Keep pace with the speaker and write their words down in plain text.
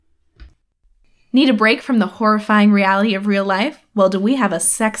Need a break from the horrifying reality of real life? Well, do we have a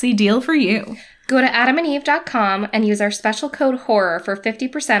sexy deal for you? Go to adamandeve.com and use our special code HORROR for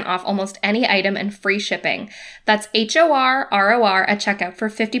 50% off almost any item and free shipping. That's HORROR at checkout for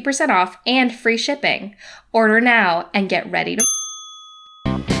 50% off and free shipping. Order now and get ready to...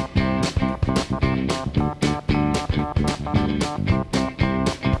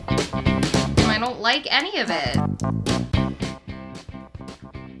 I don't like any of it.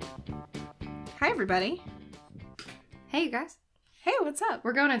 Hi, everybody. Hey, you guys. Hey, what's up?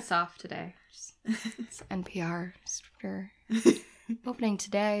 We're going in soft today. It's NPR. We're opening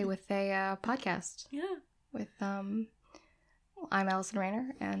today with a podcast. Yeah. With, I'm Allison Rayner,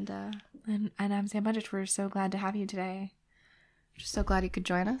 and I'm Sam Budget. We're so glad to have you today. Just so glad you could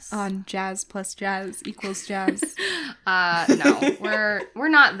join us. On Jazz plus Jazz equals Jazz. No, we're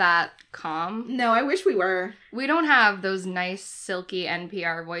not that calm. No, I wish we were. We don't have those nice, silky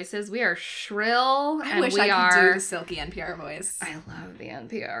NPR voices. We are shrill, I wish I could do the silky NPR voice. I love the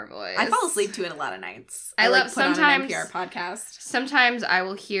NPR voice. I fall asleep to it a lot of nights. I love put sometimes on an NPR podcast. Sometimes I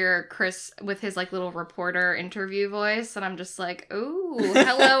will hear Chris with his like little reporter interview voice, and I'm just like, ooh,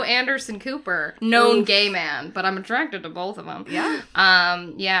 hello, Anderson Cooper, known gay man, but I'm attracted to both of them. Yeah.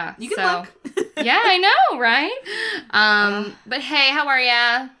 Yeah. You can look. Yeah, I know, right? But hey, how are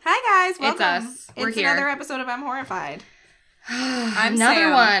ya? Hi guys, welcome. It's us. We're it's here. Another episode of I'm Horrified. I'm Another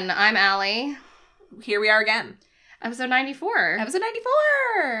Sam. one. I'm Allie. Here we are again. Episode 94. Episode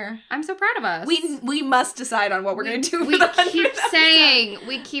 94. I'm so proud of us. We must decide on what we're going to do for we the 100th keep episode. saying.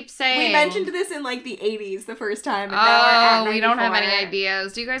 We mentioned this in like the 80s the first time. And now we're at 94. We don't have any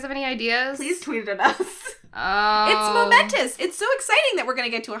ideas. Do you guys have any ideas? Please tweet it at us. Oh. It's momentous. It's so exciting that we're going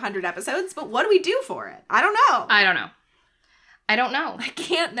to get to 100 episodes, but what do we do for it? I don't know. I don't know. I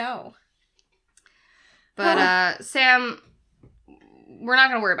can't know. But, Sam, we're not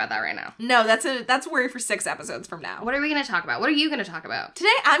going to worry about that right now. No, that's a worry for 6 episodes from now. What are we going to talk about? What are you going to talk about? Today,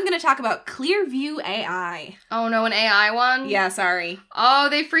 I'm going to talk about Clearview AI. Oh, no, an AI one? Yeah, sorry. Oh,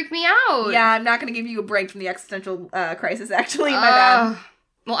 they freak me out. Yeah, I'm not going to give you a break from the existential crisis, actually. My bad.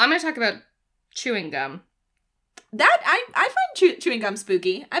 Well, I'm going to talk about chewing gum. That, I find chewing gum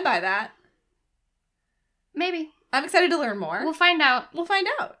spooky. I buy that. Maybe. I'm excited to learn more. We'll find out. We'll find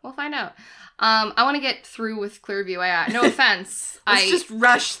out. I want to get through with Clearview AI. No offense. Let's just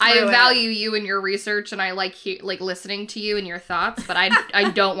rush through I value you and your research, and I like listening to you and your thoughts, but I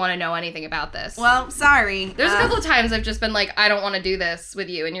don't want to know anything about this. Well, sorry. There's a couple of times I've just been like, I don't want to do this with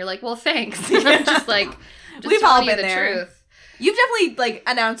you, and you're like, well, thanks. And I'm just like, we've all been the there. Truth. You've definitely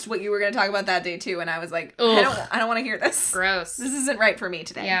announced what you were going to talk about that day too, and I was like, I don't want to hear this. Gross. This isn't right for me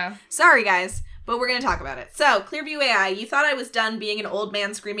today. Yeah. Sorry, guys. But we're going to talk about it. So, Clearview AI, you thought I was done being an old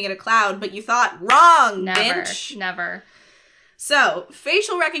man screaming at a cloud, but you thought wrong, bitch. Never. So,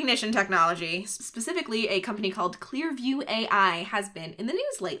 facial recognition technology, specifically a company called Clearview AI, has been in the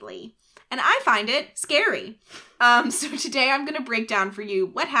news lately. And I find it scary. So today I'm going to break down for you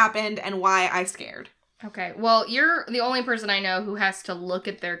what happened and why I scared. Okay, well, you're the only person I know who has to look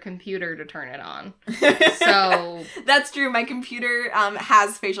at their computer to turn it on. So... That's true. My computer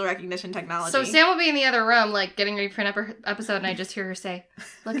has facial recognition technology. So Sam will be in the other room, getting ready for an episode, and I just hear her say,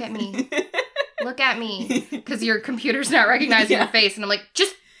 look at me. Look at me. Because your computer's not recognizing your face. And I'm like,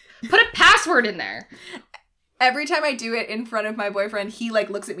 just put a password in there. Every time I do it in front of my boyfriend, he,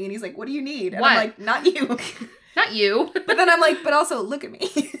 looks at me and he's like, what do you need? And what? I'm like, not you. Not you. But then I'm like, but also, look at me.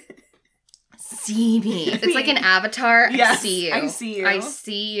 See me. It's like an avatar. Yes, I see you. I see you. I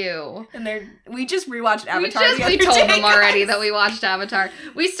see you. And we just rewatched Avatar the other We told day, them already guys. that we watched Avatar.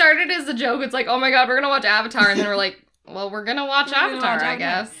 We started as a joke. It's like, oh my god, we're gonna watch Avatar. And then we're like, well, we're gonna watch Avatar, I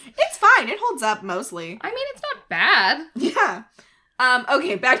guess. It's fine. It holds up mostly. I mean, it's not bad. Yeah.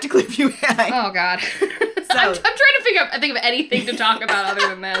 Okay, back to Clearview AI. Oh god. I'm trying to think of anything to talk about other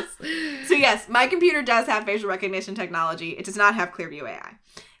than this. So yes, my computer does have facial recognition technology. It does not have Clearview AI.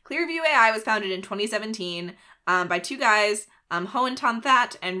 Clearview AI was founded in 2017 by two guys, Hohen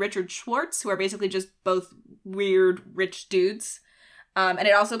Tonthat and Richard Schwartz, who are basically just both weird, rich dudes. And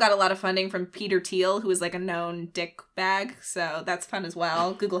it also got a lot of funding from Peter Thiel, who is a known dick bag. So that's fun as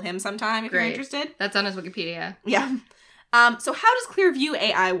well. Google him sometime if you're interested. That's on his Wikipedia. Yeah. So how does Clearview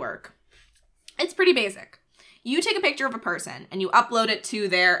AI work? It's pretty basic. You take a picture of a person and you upload it to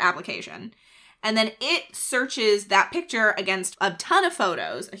their application. And then it searches that picture against a ton of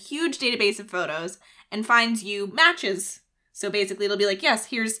photos, a huge database of photos, and finds you matches. So basically it'll be like, yes,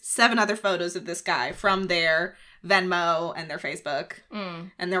 here's 7 other photos of this guy from their Venmo and their Facebook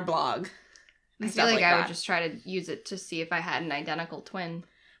and their blog. I feel like I would just try to use it to see if I had an identical twin.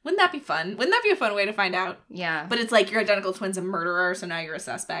 Wouldn't that be fun? Wouldn't that be a fun way to find out? Yeah. But it's like your identical twin's a murderer, so now you're a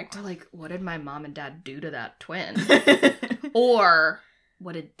suspect. Or like, what did my mom and dad do to that twin? Or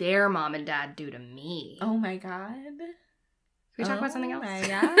what did their mom and dad do to me? Oh my god. Can we talk about something else? Oh my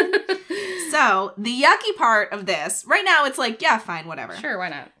god. So, the yucky part of this, right now it's like, yeah, fine, whatever. Sure, why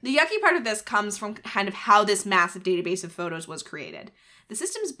not? The yucky part of this comes from kind of how this massive database of photos was created. The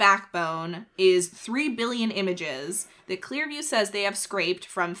system's backbone is 3 billion images that Clearview says they have scraped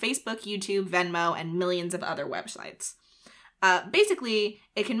from Facebook, YouTube, Venmo, and millions of other websites. Basically,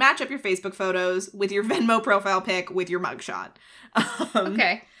 it can match up your Facebook photos with your Venmo profile pic with your mugshot.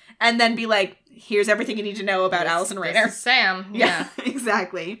 Okay. And then be like, here's everything you need to know about Allison Rayner. This is Sam. Yeah.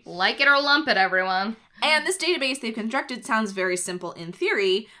 Exactly. Like it or lump it, everyone. And this database they've constructed sounds very simple in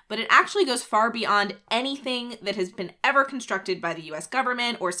theory, but it actually goes far beyond anything that has been ever constructed by the US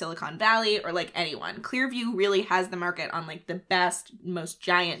government or Silicon Valley or like anyone. Clearview really has the market on like the best, most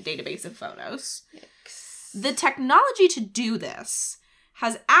giant database of photos. Yikes. The technology to do this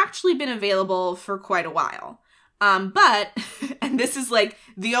has actually been available for quite a while. But, and this is like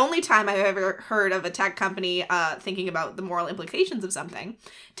the only time I've ever heard of a tech company thinking about the moral implications of something.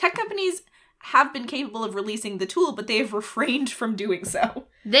 Tech companies have been capable of releasing the tool, but they have refrained from doing so.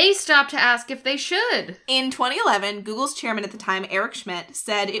 They stopped to ask if they should. In 2011, Google's chairman at the time, Eric Schmidt,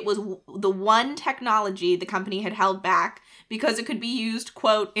 said it was the one technology the company had held back because it could be used,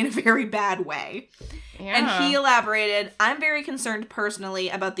 quote, in a very bad way. Yeah. And he elaborated, I'm very concerned personally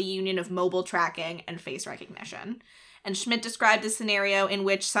about the union of mobile tracking and face recognition. And Schmidt described a scenario in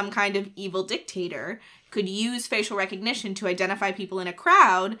which some kind of evil dictator could use facial recognition to identify people in a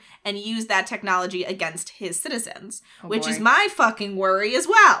crowd and use that technology against his citizens, which is my fucking worry as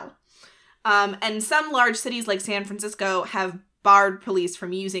well. And some large cities like San Francisco have barred police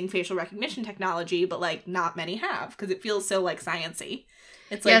from using facial recognition technology, but like not many have because it feels so like sciencey.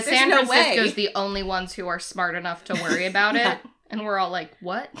 It's like, San no Francisco's way. the only ones who are smart enough to worry about it. And we're all like,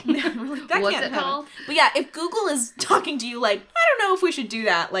 what? Yeah, we're like, that What's can't it happen. called? But yeah, if Google is talking to you like, I don't know if we should do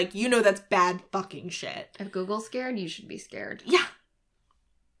that, like, you know that's bad fucking shit. If Google's scared, you should be scared. Yeah.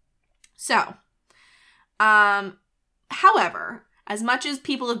 So, however, as much as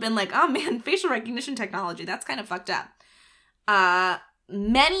people have been like, oh man, facial recognition technology, that's kind of fucked up.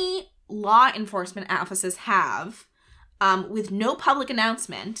 Many law enforcement offices have, with no public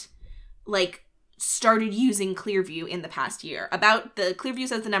announcement, like, started using Clearview in the past year. Clearview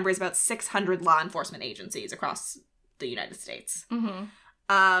says the number is about 600 law enforcement agencies across the United States. Mm-hmm.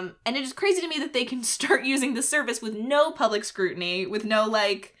 And it is crazy to me that they can start using the service with no public scrutiny, with no,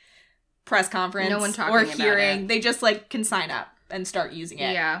 like, press conference No one talking or about hearing. it. They just, like, can sign up and start using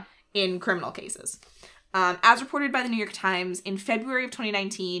it Yeah. in criminal cases. As reported by the New York Times, in February of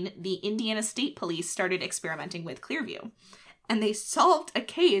 2019, the Indiana State Police started experimenting with Clearview. And they solved a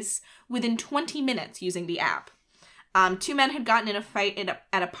case within 20 minutes using the app. 2 men had gotten in a fight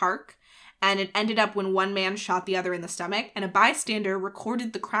at a park, and it ended up when one man shot the other in the stomach, and a bystander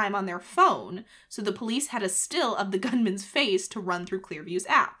recorded the crime on their phone, so the police had a still of the gunman's face to run through Clearview's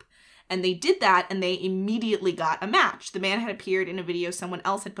app. And they did that, and they immediately got a match. The man had appeared in a video someone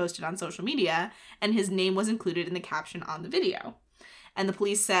else had posted on social media, and his name was included in the caption on the video. And the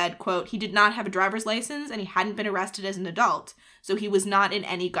police said, quote, he did not have a driver's license and he hadn't been arrested as an adult, so he was not in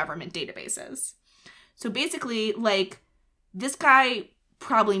any government databases. So basically, like, this guy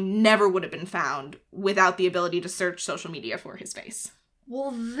probably never would have been found without the ability to search social media for his face.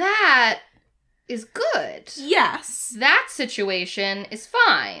 Well, that is good. Yes. That situation is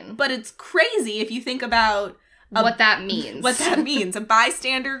fine. But it's crazy if you think about What that means. what that means. A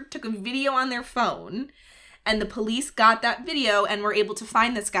bystander took a video on their phone, and the police got that video and were able to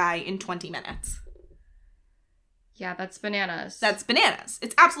find this guy in 20 minutes. Yeah, that's bananas. That's bananas.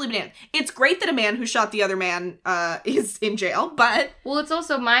 It's absolutely bananas. It's great that a man who shot the other man is in jail, but... Well, it's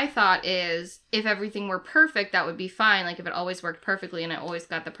also my thought is, if everything were perfect, that would be fine. Like, if it always worked perfectly and it always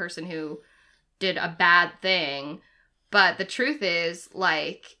got the person who did a bad thing. But the truth is,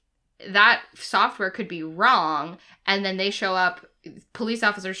 like, that software could be wrong, and then they show up, police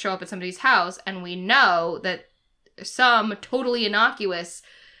officers show up at somebody's house, and we know that some totally innocuous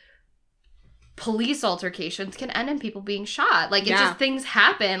police altercations can end in people being shot. Like, it just, things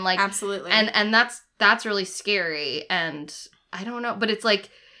happen. Like, absolutely. And that's really scary. And I don't know, but it's like,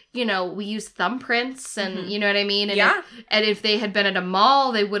 you know, we use thumbprints and you know what I mean? And if they had been at a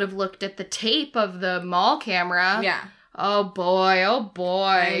mall, they would have looked at the tape of the mall camera. Yeah. Oh boy.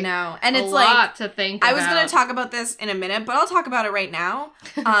 I know. And it's a lot like, to think about. I was going to talk about this in a minute, but I'll talk about it right now.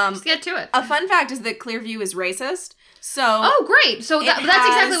 Just get to it. A fun fact is that Clearview is racist. So oh, great. So that's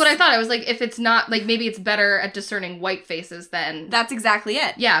exactly has- what I thought. I was like, if it's not, like, maybe it's better at discerning white faces than... That's exactly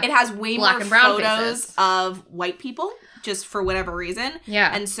it. Yeah. It has way Black more and brown photos faces. of white people, just for whatever reason.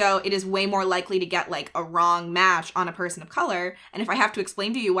 Yeah. And so it is way more likely to get, like, a wrong match on a person of color. And if I have to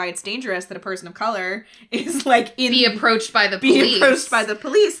explain to you why it's dangerous that a person of color is, like, be approached by the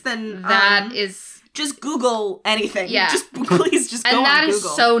police. Then That is... just Google anything. Yeah. Please just go And that on is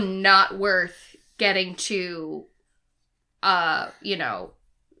Google. so not worth getting to, you know,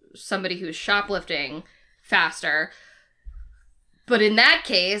 somebody who's shoplifting faster. But in that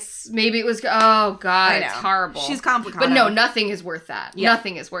case, maybe it was, oh God, I know. it's horrible. She's complicated. But no, nothing is worth that. Yeah.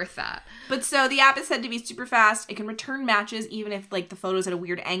 Nothing is worth that. But so the app is said to be super fast. It can return matches even if, like, the photo's at a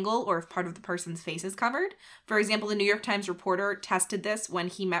weird angle or if part of the person's face is covered. For example, the New York Times reporter tested this when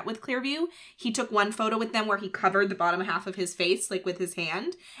he met with Clearview. He took one photo with them where he covered the bottom half of his face, like, with his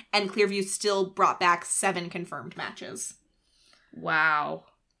hand, and Clearview still brought back 7 confirmed matches. Wow.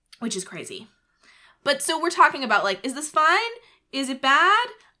 Which is crazy. But so we're talking about, like, is this fine? Is it bad?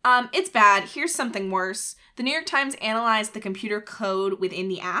 It's bad. Here's something worse. The New York Times analyzed the computer code within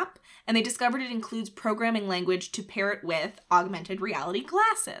the app, and they discovered it includes programming language to pair it with augmented reality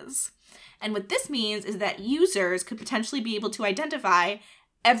glasses. And what this means is that users could potentially be able to identify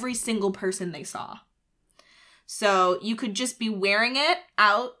every single person they saw. So you could just be wearing it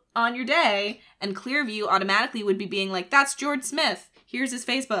out on your day, and Clearview automatically would be being like, that's George Smith. Here's his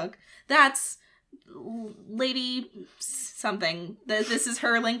Facebook. That's Lady something. This is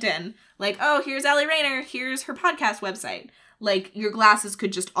her LinkedIn. Like, oh, here's Allie Rayner. Here's her podcast website. Like, your glasses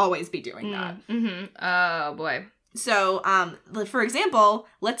could just always be doing that. Mm-hmm. Oh, boy. So, for example,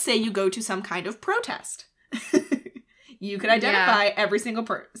 let's say you go to some kind of protest. You could identify every single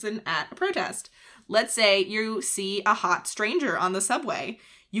person at a protest. Let's say you see a hot stranger on the subway.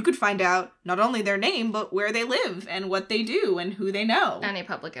 You could find out not only their name, but where they live and what they do and who they know. Any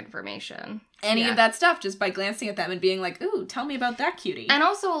public information. Any of that stuff just by glancing at them and being like, ooh, tell me about that cutie. And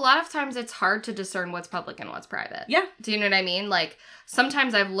also, a lot of times it's hard to discern what's public and what's private. Yeah. Do you know what I mean? Like,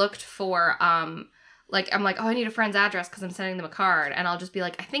 sometimes I've looked for, like, I'm like, oh, I need a friend's address because I'm sending them a card. And I'll just be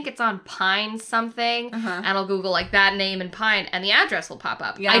like, I think it's on Pine something. Uh-huh. And I'll Google, like, that name and Pine, and the address will pop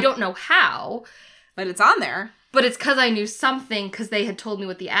up. Yeah. I don't know how. But it's on there. But it's because I knew something because they had told me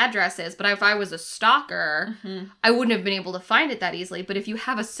what the address is. But if I was a stalker, I wouldn't have been able to find it that easily. But if you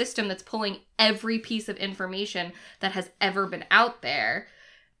have a system that's pulling every piece of information that has ever been out there,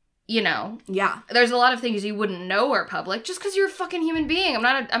 you know, Yeah. there's a lot of things you wouldn't know are public just because you're a fucking human being.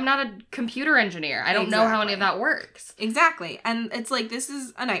 I'm not a computer engineer. I don't know how any of that works. Exactly. And it's like, this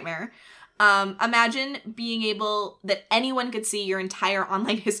is a nightmare. Imagine being able that anyone could see your entire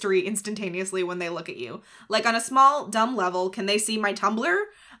online history instantaneously when they look at you. Like, on a small, dumb level, can they see my Tumblr?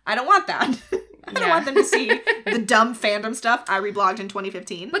 I don't want that. I don't want them to see the dumb fandom stuff I reblogged in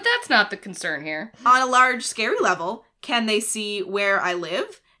 2015. But that's not the concern here. On a large, scary level, can they see where I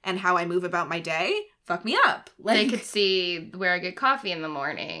live and how I move about my day? Fuck me up. Like, They could see where I get coffee in the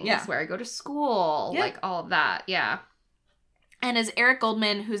morning. Yeah. Where I go to school. Yeah. Like, all of that. Yeah. And as Eric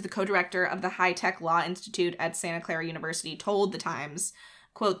Goldman, who's the co-director of the High Tech Law Institute at Santa Clara University, told The Times,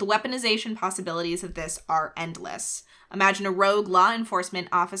 quote, the weaponization possibilities of this are endless. Imagine a rogue law enforcement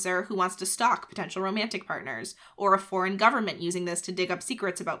officer who wants to stalk potential romantic partners, or a foreign government using this to dig up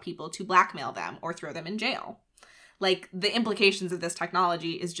secrets about people to blackmail them or throw them in jail. Like, the implications of this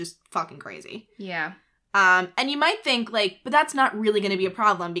technology is just fucking crazy. Yeah. And you might think, like, but that's not really going to be a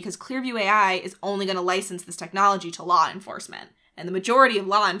problem because Clearview AI is only going to license this technology to law enforcement. And the majority of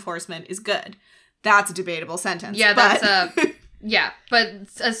law enforcement is good. That's a debatable sentence. Yeah, but, that's yeah, but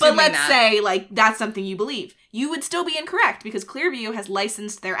assuming but let's that. say, like, that's something you believe. You would still be incorrect because Clearview has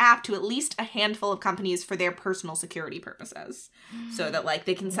licensed their app to at least a handful of companies for their personal security purposes. So that, like,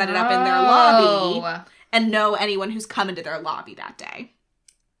 they can set it up in their lobby and know anyone who's come into their lobby that day.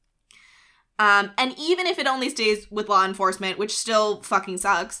 And even if it only stays with law enforcement, which still fucking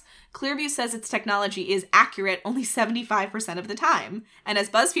sucks, Clearview says its technology is accurate only 75% of the time. And as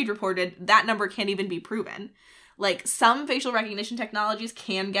BuzzFeed reported, that number can't even be proven. Like, some facial recognition technologies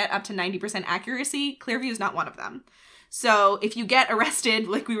can get up to 90% accuracy. Clearview is not one of them. So if you get arrested,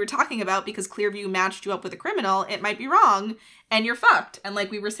 like we were talking about, because Clearview matched you up with a criminal, it might be wrong, and you're fucked. And like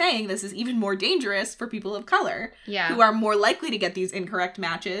we were saying, this is even more dangerous for people of color, who are more likely to get these incorrect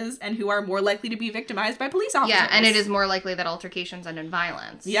matches, and who are more likely to be victimized by police officers. Yeah, and it is more likely that altercations end in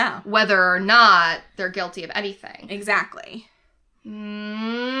violence. Yeah. Whether or not they're guilty of anything. Exactly.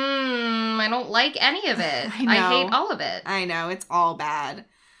 I don't like any of it. I know. I hate all of it. I know, it's all bad.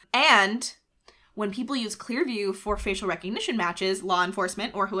 And when people use Clearview for facial recognition matches, law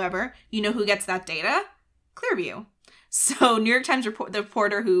enforcement or whoever, you know who gets that data? Clearview. So New York Times the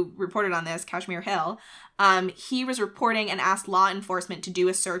reporter who reported on this, Kashmir Hill, he was reporting and asked law enforcement to do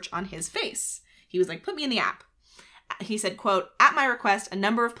a search on his face. He was like, put me in the app. He said, quote, at my request, a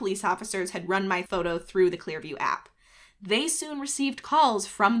number of police officers had run my photo through the Clearview app. They soon received calls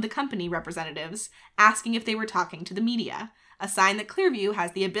from the company representatives asking if they were talking to the media, a sign that Clearview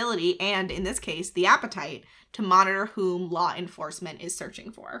has the ability, and in this case, the appetite, to monitor whom law enforcement is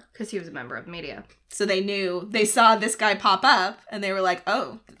searching for. Because he was a member of the media. So they saw this guy pop up, and they were like,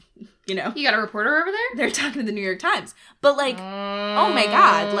 oh, you know. You got a reporter over there? They're talking to the New York Times. But, like, oh my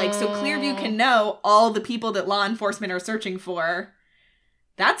God. Like, so Clearview can know all the people that law enforcement are searching for.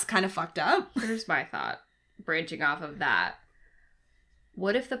 That's kind of fucked up. Here's my thought, branching off of that.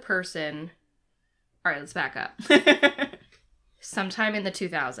 What if the person... All right, let's back up. Sometime in the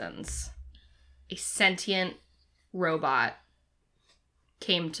 2000s, a sentient robot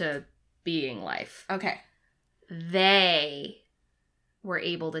came to being life. Okay. They were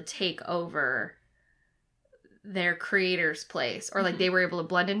able to take over their creator's place, or like they were able to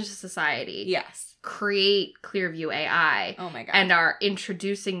blend into society. Yes. Create Clearview AI. Oh my God. And are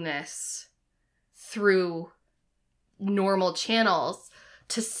introducing this through normal channels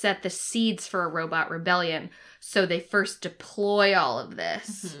to set the seeds for a robot rebellion. So they first deploy all of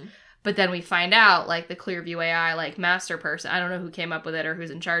this. Mm-hmm. But then we find out, like, the Clearview AI, like, master person, I don't know who came up with it or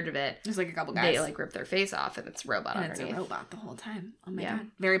who's in charge of it. There's, like, a couple guys. They, like, rip their face off, and it's a robot and underneath. It's a robot the whole time. Oh, my God.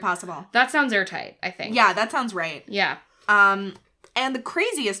 Very possible. That sounds airtight, I think. Yeah, that sounds right. Yeah. And the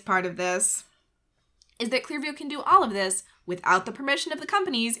craziest part of this is that Clearview can do all of this without the permission of the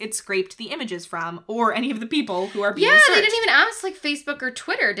companies it scraped the images from, or any of the people who are being searched. They didn't even ask, like, Facebook or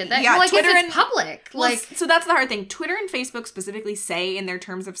Twitter, did they? Yeah, well, Twitter it's public. Well, so that's the hard thing. Twitter and Facebook specifically say in their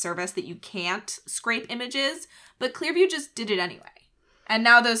terms of service that you can't scrape images, but Clearview just did it anyway. And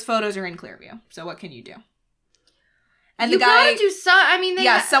now those photos are in Clearview. So what can you do? And you the guy... gotta do some... I mean,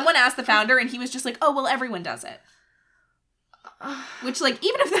 someone asked the founder, and he was just like, oh, well, everyone does it. Which, like,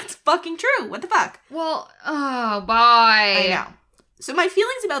 even if that's fucking true, what the fuck? Well, oh, bye. I know. So my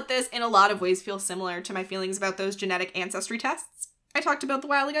feelings about this in a lot of ways feel similar to my feelings about those genetic ancestry tests I talked about a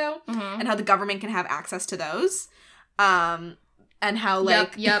while ago, and how the government can have access to those. And how,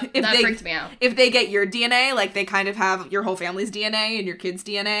 like... Yep, that freaks me out. If they get your DNA, like, they kind of have your whole family's DNA and your kid's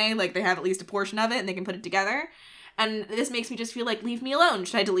DNA. Like, they have at least a portion of it, and they can put it together. And this makes me just feel like, leave me alone.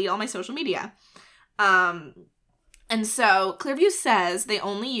 Should I delete all my social media? And so Clearview says they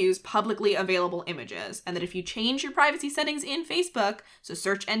only use publicly available images, and that if you change your privacy settings in Facebook so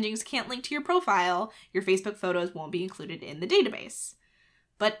search engines can't link to your profile, your Facebook photos won't be included in the database.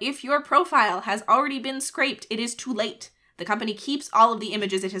 But if your profile has already been scraped, it is too late. The company keeps all of the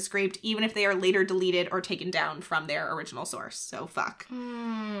images it has scraped, even if they are later deleted or taken down from their original source. So fuck.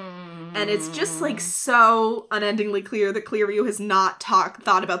 And it's just, like, so unendingly clear that Clearview has not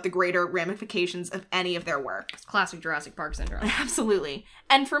thought about the greater ramifications of any of their work. It's classic Jurassic Park syndrome. Absolutely.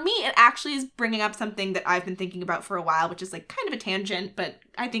 And for me, it actually is bringing up something that I've been thinking about for a while, which is, like, kind of a tangent, but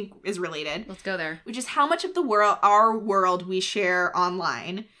I think is related. Let's go there. Which is how much of our world we share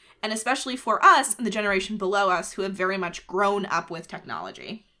online. And especially for us and the generation below us who have very much grown up with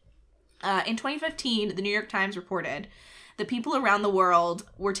technology. In 2015, the New York Times reported that people around the world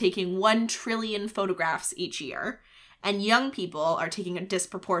were taking 1 trillion photographs each year, and young people are taking a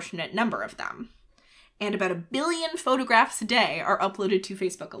disproportionate number of them. And about 1 billion photographs a day are uploaded to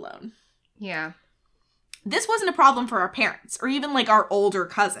Facebook alone. Yeah. This wasn't a problem for our parents, or even, like, our older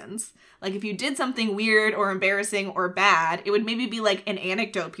cousins. Like, if you did something weird or embarrassing or bad, it would maybe be, like, an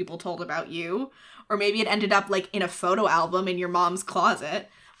anecdote people told about you. Or maybe it ended up, like, in a photo album in your mom's closet.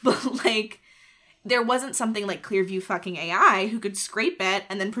 But, like, there wasn't something like Clearview fucking AI who could scrape it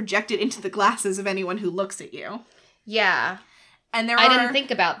and then project it into the glasses of anyone who looks at you. Yeah. And I didn't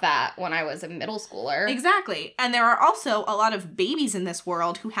think about that when I was a middle schooler. Exactly. And there are also a lot of babies in this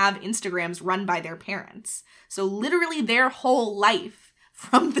world who have Instagrams run by their parents. So literally their whole life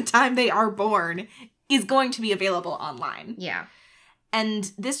from the time they are born is going to be available online. Yeah.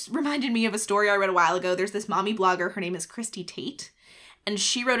 And this reminded me of a story I read a while ago. There's this mommy blogger. Her name is Christy Tate. And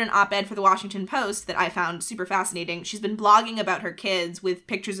she wrote an op-ed for the Washington Post that I found super fascinating. She's been blogging about her kids with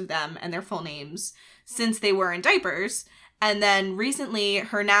pictures of them and their full names since they were in diapers. And then recently,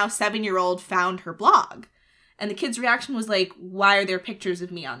 her now 7-year-old found her blog. And the kid's reaction was like, why are there pictures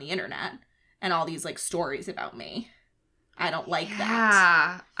of me on the internet? And all these, like, stories about me. I don't like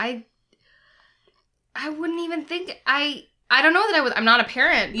that. Yeah. I wouldn't even think... I don't know that I'm not a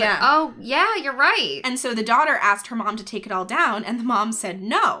parent. But, yeah. Oh, yeah, you're right. And so the daughter asked her mom to take it all down, and the mom said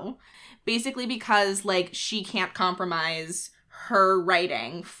no. Basically because, like, she can't compromise her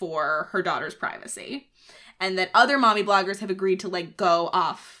writing for her daughter's privacy. And that other mommy bloggers have agreed to, like, go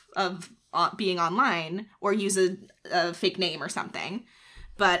off of being online or use a fake name or something.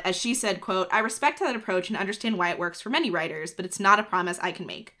 But as she said, quote, "I respect that approach and understand why it works for many writers, but it's not a promise I can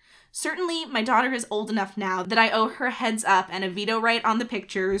make. Certainly, my daughter is old enough now that I owe her a heads up and a veto right on the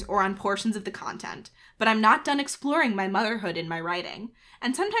pictures or on portions of the content. But I'm not done exploring my motherhood in my writing.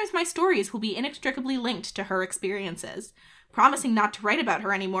 And sometimes my stories will be inextricably linked to her experiences. Promising not to write about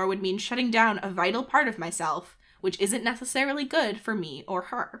her anymore would mean shutting down a vital part of myself, which isn't necessarily good for me or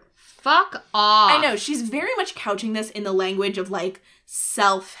her." Fuck off. I know, she's very much couching this in the language of, like,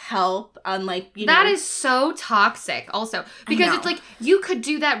 self-help, unlike, That is so toxic, also. Because know. it's like, you could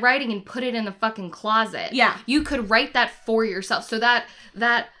do that writing and put it in the fucking closet. Yeah. You could write that for yourself. So that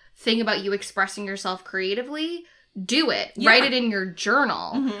thing about you expressing yourself creatively, do it. Yeah. Write it in your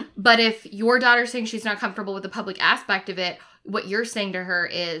journal. Mm-hmm. But if your daughter's saying she's not comfortable with the public aspect of it, what you're saying to her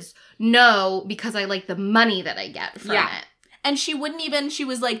is, no, because I like the money that I get from it. And she wouldn't even, she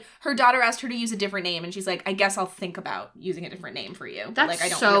was like, her daughter asked her to use a different name, and she's like, I guess I'll think about using a different name for you. That's like, I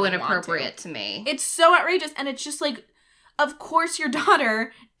don't so really inappropriate to me. It's so outrageous, and it's just like, of course your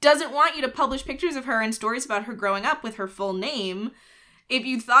daughter doesn't want you to publish pictures of her and stories about her growing up with her full name. If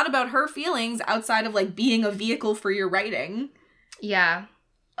you thought about her feelings outside of, like, being a vehicle for your writing. Yeah.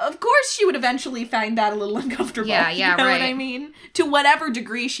 Of course she would eventually find that a little uncomfortable. Yeah, you know right. what I mean? To whatever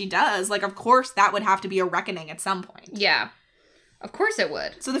degree she does, like, of course that would have to be a reckoning at some point. Yeah. Of course it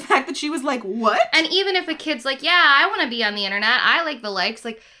would. So the fact that she was like, what? And even if a kid's like, yeah, I want to be on the internet, I like the likes,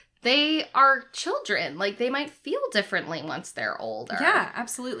 like, they are children. Like, they might feel differently once they're older. Yeah,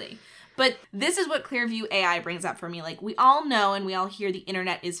 absolutely. But this is what Clearview AI brings up for me. Like, we all know and we all hear the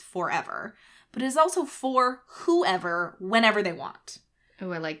internet is forever, but it is also for whoever, whenever they want.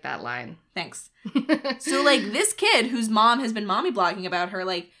 Oh, I like that line. Thanks. So, like, this kid whose mom has been mommy blogging about her,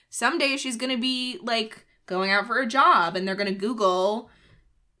 like, someday she's gonna be, like, going out for a job, and they're gonna Google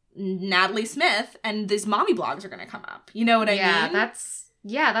Natalie Smith, and these mommy blogs are gonna come up. You know what I mean? That's...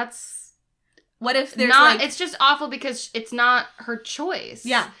 What if there's, not, like... It's just awful because it's not her choice.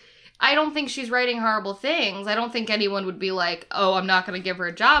 Yeah. I don't think she's writing horrible things. I don't think anyone would be like, oh, I'm not gonna give her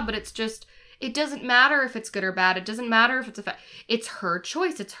a job, but it's just... It doesn't matter if it's good or bad. It doesn't matter if it's her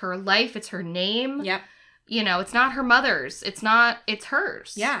choice. It's her life. It's her name. Yep. You know, it's not her mother's. It's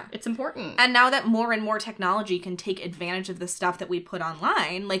hers. Yeah. It's important. And now that more and more technology can take advantage of the stuff that we put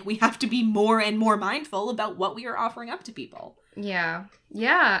online, like, we have to be more and more mindful about what we are offering up to people. Yeah.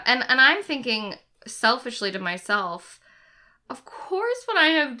 Yeah. And I'm thinking selfishly to myself, of course when I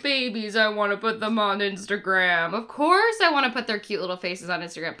have babies, I want to put them on Instagram. Of course I want to put their cute little faces on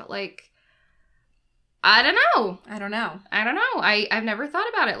Instagram. But, like, I don't know. I've never thought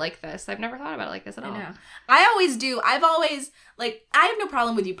about it like this. I've never thought about it like this at all. I know. I always do. I've always, like, I have no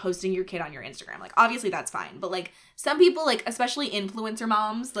problem with you posting your kid on your Instagram. Like, obviously that's fine. But, like, some people, like, especially influencer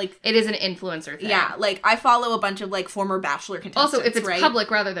moms, like... It is an influencer thing. Yeah, like, I follow a bunch of, like, former Bachelor contestants, also, if it's public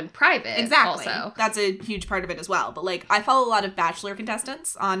rather than private. Exactly. Also. That's a huge part of it as well. But, like, I follow a lot of Bachelor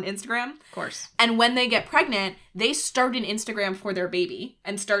contestants on Instagram. Of course. And when they get pregnant, they start an Instagram for their baby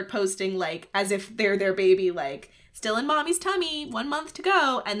and start posting, like, as if they're their baby, like, still in mommy's tummy, 1 month to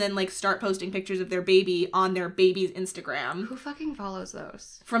go, and then, like, start posting pictures of their baby on their baby's Instagram. Who fucking follows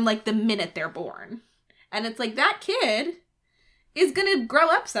those? From, like, the minute they're born. And it's like, that kid is gonna grow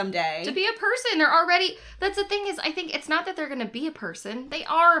up someday. To be a person. They're already... That's the thing is, I think it's not that they're gonna be a person. They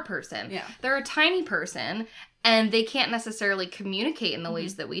are a person. Yeah. They're a tiny person, and they can't necessarily communicate in the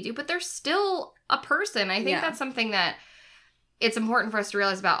ways that we do, but they're still a person. I think that's something that it's important for us to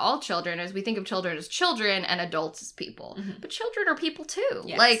realize about all children is we think of children as children and adults as people. Mm-hmm. But children are people too.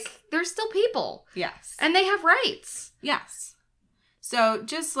 Yes. Like, they're still people. Yes. And they have rights. Yes. So,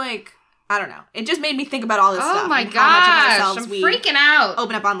 just, like... I don't know. It just made me think about all this stuff. Oh my and how much of gosh, ourselves I'm we freaking out.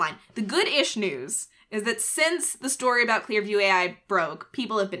 Open up online. The good-ish news is that since the story about Clearview AI broke,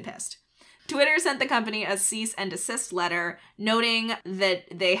 people have been pissed. Twitter sent the company a cease and desist letter noting that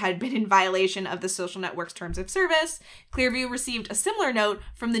they had been in violation of the social network's terms of service. Clearview received a similar note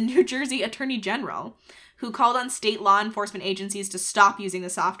from the New Jersey Attorney General, who called on state law enforcement agencies to stop using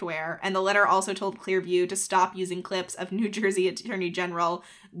the software, and the letter also told Clearview to stop using clips of New Jersey Attorney General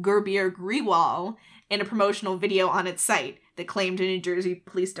Gurbir Grewal in a promotional video on its site that claimed a New Jersey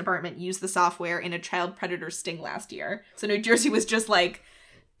Police Department used the software in a child predator sting last year. So New Jersey was just like,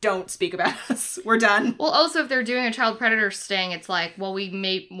 don't speak about us. We're done. Well, also, if they're doing a child predator sting, it's like, well, we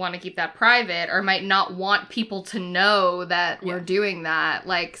may want to keep that private or might not want people to know that we're doing that.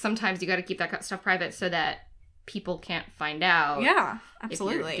 Like, sometimes you got to keep that stuff private so that people can't find out. Yeah,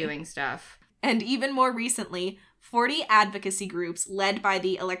 absolutely. If you're doing stuff. And even more recently, 40 advocacy groups led by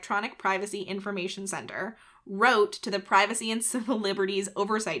the Electronic Privacy Information Center wrote to the Privacy and Civil Liberties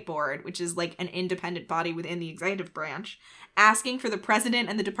Oversight Board, which is like an independent body within the executive branch, asking for the President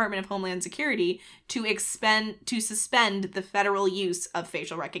and the Department of Homeland Security to suspend the federal use of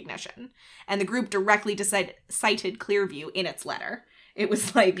facial recognition. And the group directly cited Clearview in its letter. It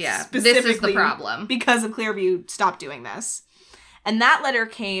was like, specifically, this is the problem. Because of Clearview, stop doing this. And that letter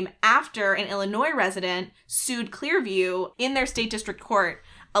came after an Illinois resident sued Clearview in their state district court,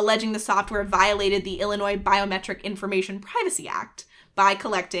 alleging the software violated the Illinois Biometric Information Privacy Act by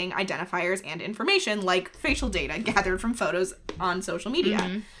collecting identifiers and information like facial data gathered from photos on social media.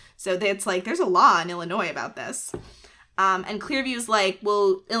 Mm-hmm. So it's like, there's a law in Illinois about this. And Clearview's like,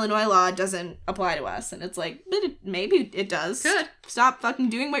 well, Illinois law doesn't apply to us. And it's like, but maybe it does. Good. Stop fucking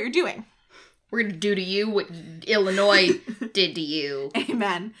doing what you're doing. We're going to do to you what Illinois did to you.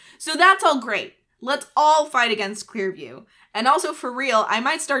 Amen. So that's all great. Let's all fight against Clearview. And also, for real, I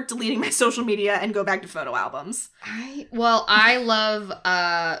might start deleting my social media and go back to photo albums. I love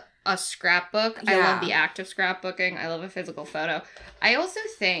a scrapbook. Yeah. I love the act of scrapbooking. I love a physical photo. I also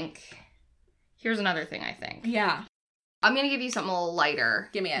think, here's another thing I think. Yeah. I'm going to give you something a little lighter.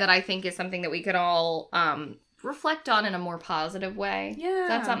 Give me it. That I think is something that we could all reflect on in a more positive way. Yeah. Is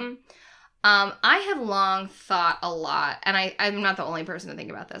that something? I have long thought a lot, and I'm not the only person to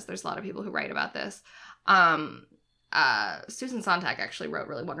think about this. There's a lot of people who write about this. Susan Sontag actually wrote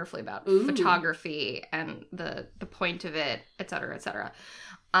really wonderfully about photography and the point of it, et cetera, et cetera.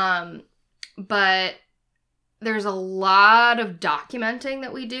 But there's a lot of documenting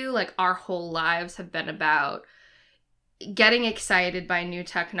that we do. Like, our whole lives have been about getting excited by new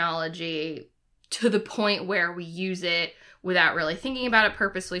technology to the point where we use it without really thinking about it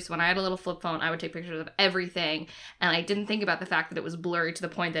purposely. So when I had a little flip phone, I would take pictures of everything, and I didn't think about the fact that it was blurry to the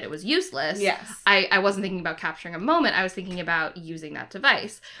point that it was useless. Yes. I wasn't thinking about capturing a moment. I was thinking about using that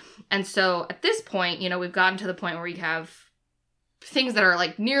device. And so at this point, we've gotten to the point where we have things that are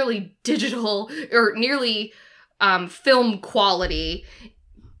like nearly digital or nearly film quality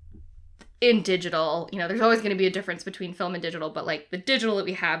in digital. There's always going to be a difference between film and digital, but like the digital that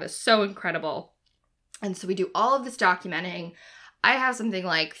we have is so incredible. And so we do all of this documenting. I have something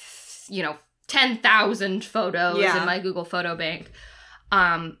like, 10,000 photos in my Google photo bank.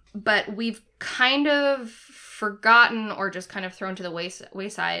 But we've kind of forgotten or just kind of thrown to the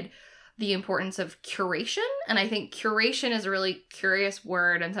wayside the importance of curation. And I think curation is a really curious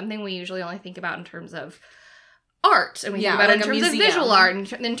word and something we usually only think about in terms of art. And we think about it in terms of visual art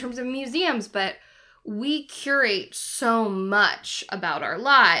and in terms of museums. But we curate so much about our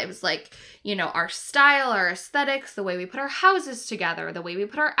lives, like, our style, our aesthetics, the way we put our houses together, the way we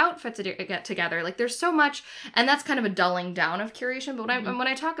put our outfits together. Like, there's so much, and that's kind of a dulling down of curation. But when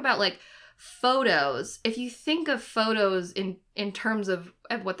I talk about, like, photos, if you think of photos in terms of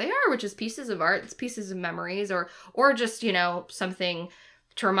what they are, which is pieces of art, it's pieces of memories, or just, something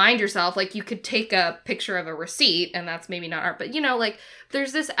to remind yourself, like, you could take a picture of a receipt, and that's maybe not art, but, like,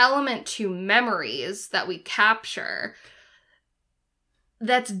 there's this element to memories that we capture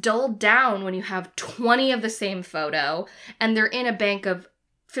that's dulled down when you have 20 of the same photo, and they're in a bank of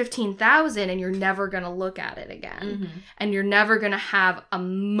 15,000, and you're never going to look at it again. Mm-hmm. And you're never going to have a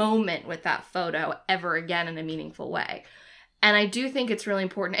moment with that photo ever again in a meaningful way. And I do think it's really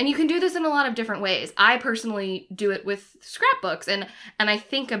important. And you can do this in a lot of different ways. I personally do it with scrapbooks. And I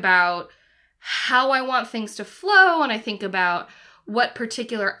think about how I want things to flow. And I think about what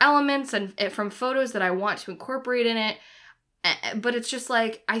particular elements and from photos that I want to incorporate in it. But it's just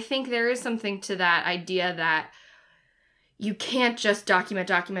like, I think there is something to that idea that you can't just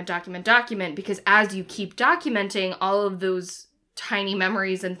document, because as you keep documenting, all of those tiny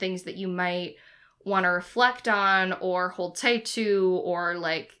memories and things that you might want to reflect on or hold tight to, or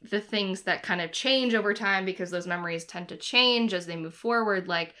like the things that kind of change over time because those memories tend to change as they move forward,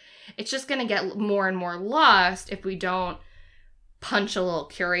 like, it's just going to get more and more lost if we don't punch a little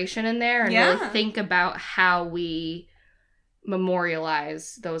curation in there and really think about how we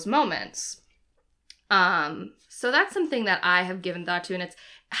memorialize those moments. So that's something that I have given thought to, and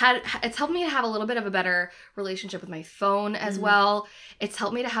it's helped me to have a little bit of a better relationship with my phone as well. It's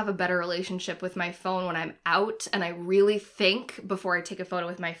helped me to have a better relationship with my phone when I'm out, and I really think before I take a photo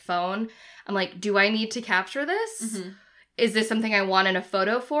with my phone, I'm like, do I need to capture this? Mm-hmm. Is this something I want in a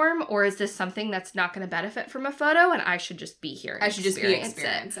photo form, or is this something that's not going to benefit from a photo and I should just be here and experiencing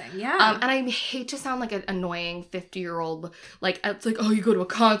it? Yeah. And I hate to sound like an annoying 50-year-old, like, it's like, oh, you go to a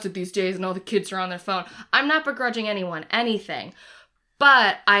concert these days and all the kids are on their phone. I'm not begrudging anyone anything.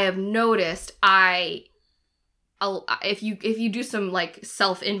 But I have noticed I if you do some, like,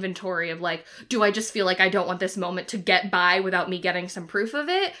 self-inventory of, like, do I just feel like I don't want this moment to get by without me getting some proof of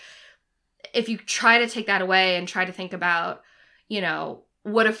it? If you try to take that away and try to think about, you know,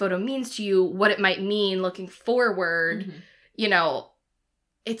 what a photo means to you, what it might mean looking forward, Mm-hmm. you know,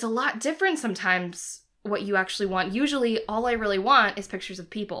 it's a lot different sometimes what you actually want. Usually, all I really want is pictures of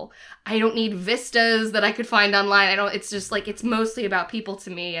people. I don't need vistas that I could find online. It's just, like, it's mostly about people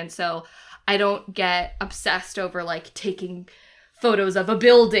to me, and so I don't get obsessed over, like, taking photos of a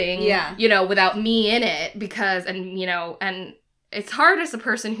building, you know, without me in it, because, and, you know, and it's hard as a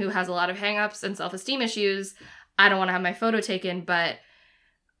person who has a lot of hang-ups and self-esteem issues. I don't want to have my photo taken, but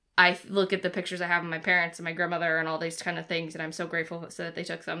I look at the pictures I have of my parents and my grandmother and all these kind of things, and I'm so grateful that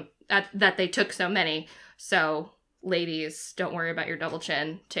they took so many. So, ladies, don't worry about your double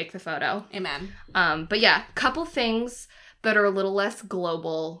chin. Take the photo. Amen. But yeah, couple things that are a little less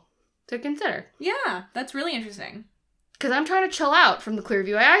global to consider. Yeah, that's really interesting. Because I'm trying to chill out from the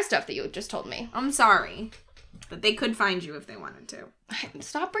Clearview AI stuff that you just told me. I'm sorry, but they could find you if they wanted to.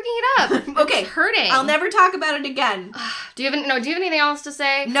 Stop bringing it up. Okay, it's hurting. I'll never talk about it again. Do you have anything else to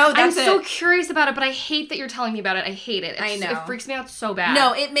say? No, that's I'm so curious about it, but I hate that you're telling me about it. I hate it. I know. It freaks me out so bad.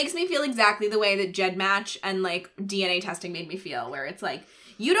 No, it makes me feel exactly the way that GEDmatch and, like, DNA testing made me feel, where it's like,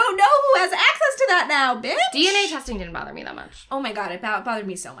 you don't know who has access to that now, bitch! DNA testing didn't bother me that much. Oh my god, it bothered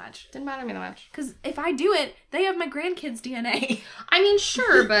me so much. Didn't bother me that much. Because if I do it, they have my grandkids' DNA. I mean,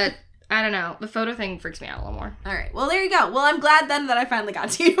 sure, but I don't know. The photo thing freaks me out a little more. All right, well, there you go. Well, I'm glad then that I finally got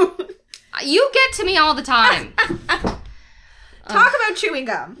to you. You get to me all the time. Talk about chewing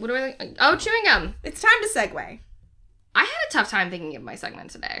gum. What do I think? Oh, chewing gum. It's time to segue. I had a tough time thinking of my segment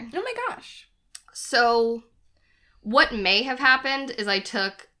today. Oh my gosh. So, what may have happened is I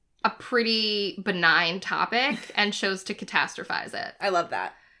took a pretty benign topic and chose to catastrophize it. I love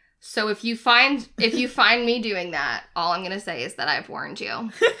that. So if you find me doing that, all I'm going to say is that I've warned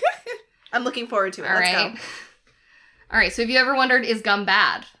you. I'm looking forward to it. All Let's right. go. All right, so have you ever wondered, is gum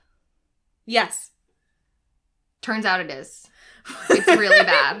bad? Yes. Turns out it is. It's really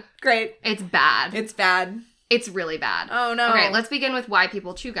bad. Great. It's bad. It's bad. It's really bad. Oh, no. All right, let's begin with why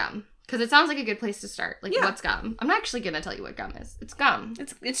people chew gum. Because it sounds like a good place to start. Like, Yeah. what's gum? I'm not actually going to tell you what gum is. It's gum.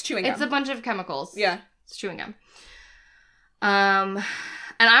 It's chewing gum. It's a bunch of chemicals. Yeah. It's chewing gum.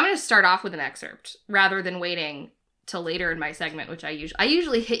 And I'm going to start off with an excerpt rather than waiting till later in my segment, which I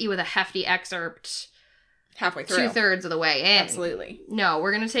usually hit you with a hefty excerpt Halfway through. 2/3 of the way in. Absolutely. No,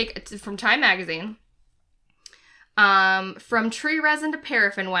 we're going to take it from Time Magazine. From tree resin to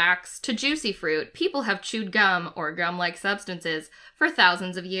paraffin wax to juicy fruit, people have chewed gum or gum-like substances for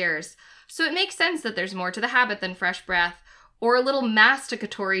thousands of years. So it makes sense that there's more to the habit than fresh breath or a little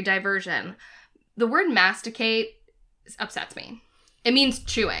masticatory diversion. The word masticate upsets me. It means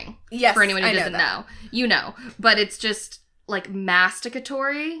chewing. Yes. For anyone who I doesn't know. You know. But it's just, like,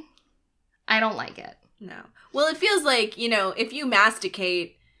 masticatory. I don't like it. No. Well, it feels like, if you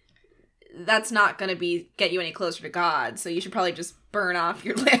masticate, that's not going to get you any closer to God. So you should probably just burn off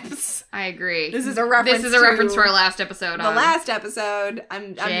your lips. I agree. This is a reference to our last episode. The last episode.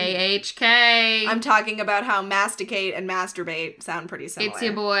 JHK. I'm talking about how masticate and masturbate sound pretty similar. It's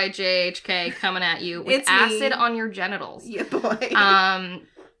your boy JHK coming at you with It's acid me. on your genitals. Yeah, boy.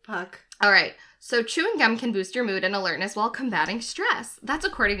 Fuck. All right. So chewing gum can boost your mood and alertness while combating stress. That's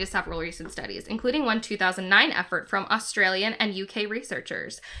according to several recent studies, including one 2009 effort from Australian and UK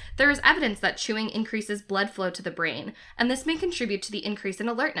researchers. There is evidence that chewing increases blood flow to the brain, and this may contribute to the increase in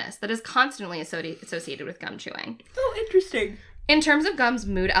alertness that is constantly associated with gum chewing. Oh, interesting. In terms of gum's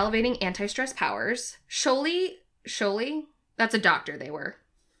mood-elevating anti-stress powers, Scholey, that's a doctor they were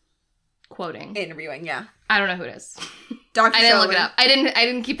quoting. Interviewing, yeah. I don't know who it is. Dr. I didn't Scholey. look it up. I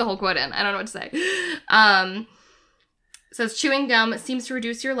didn't keep the whole quote in. I don't know what to say. Says chewing gum seems to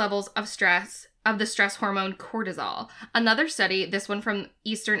reduce your levels of the stress hormone cortisol. Another study, this one from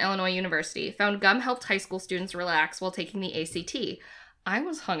Eastern Illinois University, found gum helped high school students relax while taking the ACT. I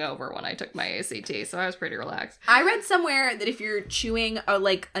was hungover when I took my ACT, so I was pretty relaxed. I read somewhere that if you're chewing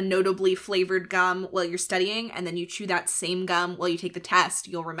a notably flavored gum while you're studying, and then you chew that same gum while you take the test,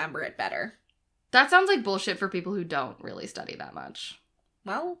 you'll remember it better. That sounds like bullshit for people who don't really study that much.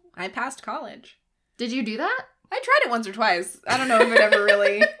 Well, I passed college. Did you do that? I tried it once or twice. I don't know if it ever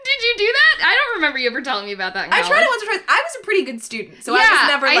really... Did you do that? I don't remember you ever telling me about that in I college. tried it once or twice. I was a pretty good student, so I was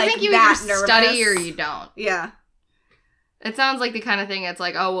never, I think you that either nervous. study or you don't. Yeah. It sounds like the kind of thing that's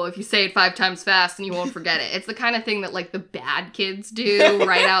like, oh, well, if you say it 5 times fast, then you won't forget it. It's the kind of thing that, like, the bad kids do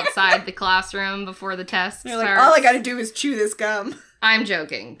right outside the classroom before the test They're like, starts. all I gotta do is chew this gum. I'm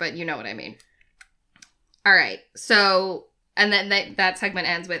joking, but you know what I mean. All right, so And then that segment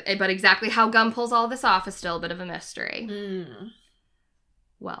ends with, but exactly how gum pulls all this off is still a bit of a mystery.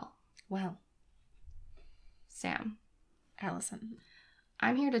 Well, Sam. Allison.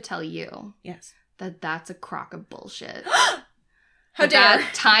 I'm here to tell you. Yes. That that's a crock of bullshit. How dare.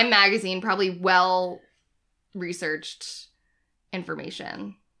 That Time magazine, probably well-researched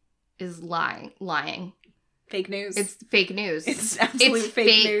information, is lying. Fake news. It's fake news. It's absolute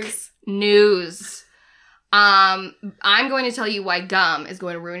fake news. I'm going to tell you why gum is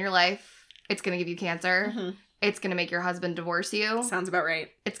going to ruin your life. It's going to give you cancer. Mm-hmm. It's going to make your husband divorce you. Sounds about right.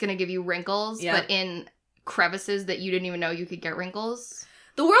 It's going to give you wrinkles, but in crevices that you didn't even know you could get wrinkles.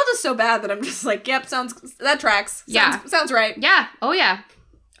 The world is so bad that I'm just like, yep, that tracks. Sounds right. Yeah. Oh, yeah.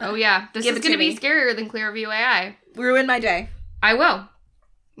 Oh, yeah. This Give is it going to to be me. scarier than Clearview AI. Ruin my day. I will.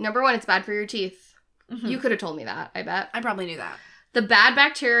 Number one, it's bad for your teeth. Mm-hmm. You could have told me that, I bet. I probably knew that. The bad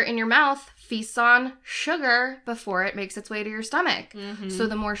bacteria in your mouth feasts on sugar before it makes its way to your stomach. Mm-hmm. So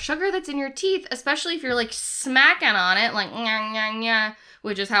the more sugar that's in your teeth, especially if you're like smacking on it, like nyah, nyah, nyah,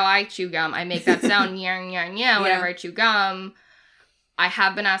 which is how I chew gum. I make that sound nyah, nyah, nyah whenever I chew gum. I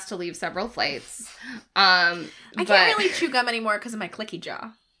have been asked to leave several flights. I can't really chew gum anymore because of my clicky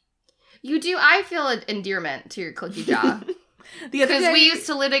jaw. You do. I feel an endearment to your clicky jaw. The other Because day, we used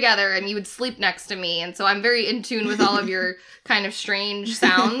to live together and you would sleep next to me. And so I'm very in tune with all of your kind of strange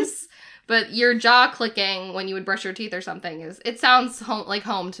sounds. But your jaw clicking when you would brush your teeth or something it sounds like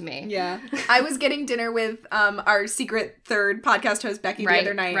home to me. Yeah. I was getting dinner with our secret third podcast host, Becky, the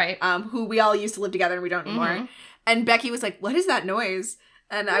other night. Who we all used to live together and we don't anymore. Mm-hmm. And Becky was like, what is that noise?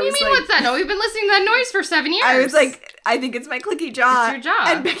 And What I do you was mean, like, what's that? No, we've been listening to that noise for 7 years. I was like, I think it's my clicky jaw. It's your jaw.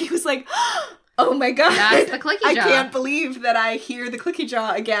 And Becky was like, oh my God. That's the clicky jaw. I can't believe that I hear the clicky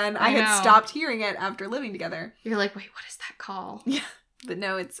jaw again. I had stopped hearing it after living together. You're like, wait, what is that call? Yeah. But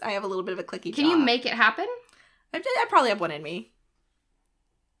no, I have a little bit of a clicky jaw. Can you make it happen? I probably have one in me.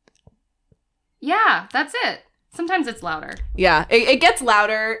 Yeah, that's it. Sometimes it's louder. Yeah, it gets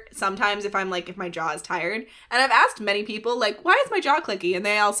louder sometimes if my jaw is tired. And I've asked many people, like, why is my jaw clicky? And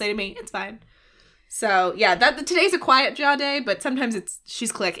they all say to me, it's fine. So, yeah, today's a quiet jaw day, but sometimes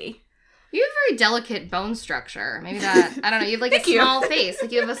she's clicky. You have very delicate bone structure. Maybe that, I don't know, you have like a small face.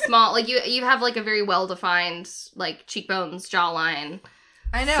 Like you have a small, like you have like a very well-defined, like cheekbones, jawline.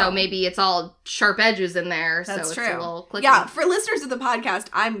 I know. So maybe it's all sharp edges in there. That's so true. It's a little clicky. Yeah, for listeners of the podcast,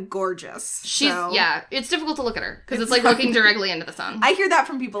 I'm gorgeous. Yeah, it's difficult to look at her because it's like looking directly into the sun. I hear that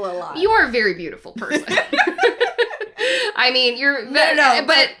from people a lot. You are a very beautiful person. I mean, you're... No,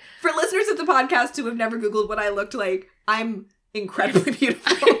 but for listeners of the podcast who have never Googled what I looked like, I'm incredibly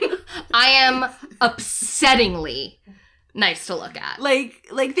beautiful. I am upsettingly nice to look at. Like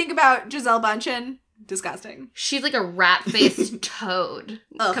think about Gisele Bündchen. Disgusting. She's like a rat-faced toad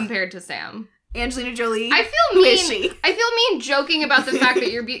compared to Sam. Angelina Jolie. I feel mean. I feel mean joking about the fact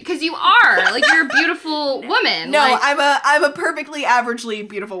that you're because you are like you're a beautiful woman. No, like, I'm a perfectly averagely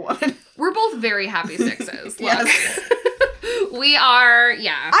beautiful woman. We're both very happy sixes. Yes. We are.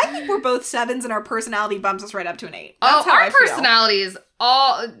 Yeah. I think we're both 7s, and our personality bumps us right up to an 8. That's how our I feel. personality is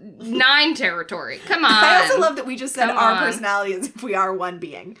all 9 territory. Come on. I also love that we just said Come our on. personality as if we are one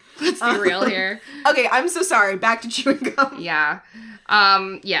being. Let's be real here. Okay, I'm so sorry. Back to chewing gum. Yeah.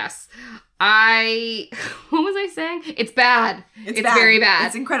 Yes. What was I saying? It's bad. It's bad. very bad.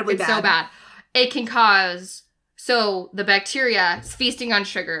 It's incredibly bad. It's so bad. It can cause, so the bacteria is feasting on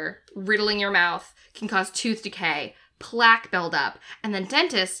sugar, riddling your mouth, can cause tooth decay, plaque buildup, and then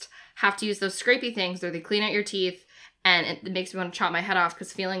dentists have to use those scrapey things where they clean out your teeth, and it makes me want to chop my head off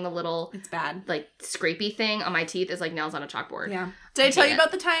because feeling the little, it's bad, like, scrapey thing on my teeth is like nails on a chalkboard. Yeah. Did I tell you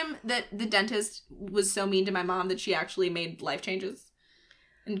about the time that the dentist was so mean to my mom that she actually made life changes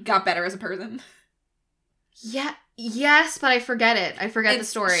and got better as a person? Yeah. Yes, but I forget it. I forget the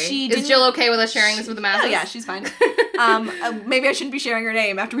story. Is Jill okay with us sharing this with the masses? Oh, yeah, she's fine. Maybe I shouldn't be sharing her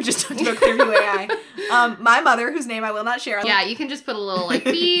name after we just talked about Clearview AI. My mother, whose name I will not share. Yeah, you can just put a little, like,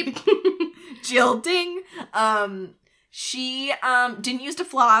 beep. Jill Ding. She didn't used to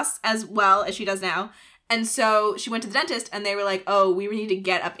floss as well as she does now. And so she went to the dentist, and they were like, oh, we need to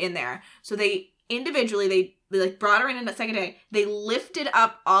get up in there. So they individually, they like brought her in the second day. They lifted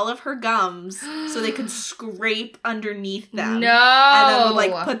up all of her gums so they could scrape underneath them. No. And then would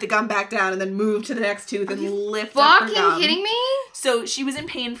like put the gum back down and then move to the next tooth and lift up her gum. Fucking kidding me? So she was in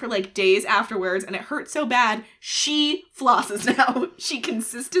pain for like days afterwards, and it hurt so bad. She flosses now. She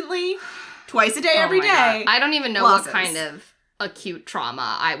consistently, twice a day, every day. God. I don't even know flosses. what kind of acute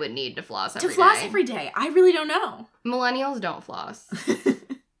trauma I would need to floss every day. To floss every day. I really don't know. Millennials don't floss.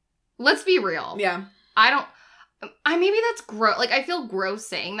 Let's be real. Yeah. Maybe that's gross. Like, I feel gross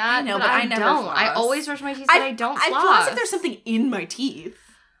saying that. I know, but I never don't. floss. I always brush my teeth and I don't floss. I floss if there's something in my teeth.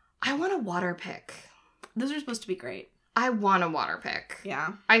 I want a water pick. Those are supposed to be great. I want a water pick.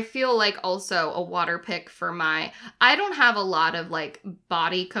 Yeah. I feel like also a water pick for I don't have a lot of, like,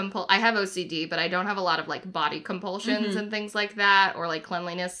 body I have OCD, but I don't have a lot of, like, body compulsions and things like that, or, like,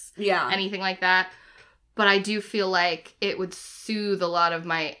 cleanliness. Yeah. Anything like that. But I do feel like it would soothe a lot of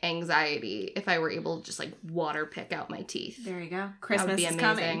my anxiety if I were able to just, like, water pick out my teeth. There you go. Christmas is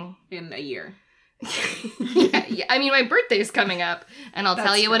coming in a year. yeah. I mean, my birthday's coming up, and I'll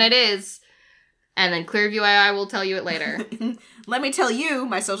tell you when it is. And then Clearview AI will tell you it later. Let me tell you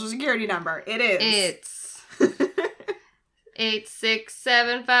my social security number. It is. It's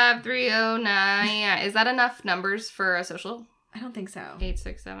 8675309. Yeah. Is that enough numbers for a social? I don't think so.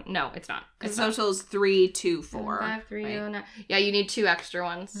 867. No, it's not. Because social's 324. 5309. Right? Yeah, you need 2 extra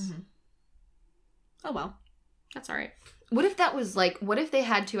ones. Mm-hmm. Oh well. That's all right. What if that was like, what if they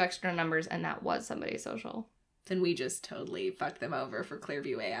had 2 extra numbers and that was somebody's social? Then we just totally fucked them over for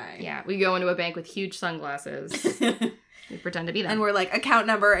Clearview AI. Yeah, we go into a bank with huge sunglasses. We pretend to be them. And we're like, account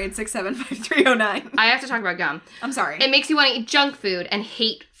number 8675309. I have to talk about gum. I'm sorry. It makes you want to eat junk food and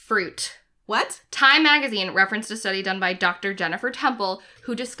hate fruit. What? Time magazine referenced a study done by Dr. Jennifer Temple,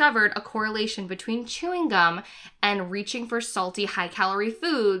 who discovered a correlation between chewing gum and reaching for salty, high-calorie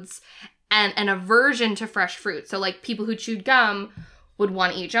foods and an aversion to fresh fruit. So, like, people who chewed gum would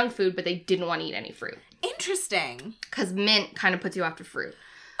want to eat junk food, but they didn't want to eat any fruit. Interesting. Because mint kind of puts you off to fruit.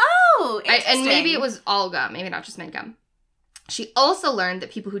 Oh, interesting. And maybe it was all gum, maybe not just mint gum. She also learned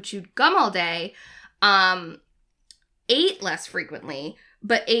that people who chewed gum all day ate less frequently,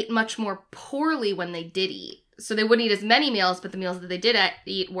 but ate much more poorly when they did eat. So they wouldn't eat as many meals, but the meals that they did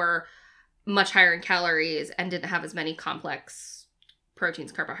eat were much higher in calories and didn't have as many complex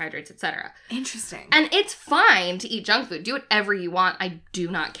proteins, carbohydrates, etc. Interesting. And it's fine to eat junk food. Do whatever you want. I do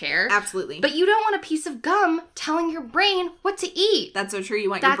not care. Absolutely. But you don't want a piece of gum telling your brain what to eat. That's so true.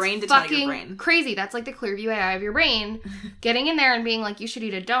 You want your brain to tell your brain. Crazy. That's like the Clearview AI of your brain getting in there and being like, you should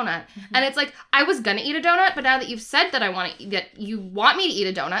eat a donut. And it's like, I was gonna eat a donut, but now that you've said that that you want me to eat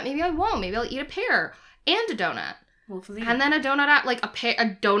a donut, maybe I won't. Maybe I'll eat a pear and a donut. And then a donut, like a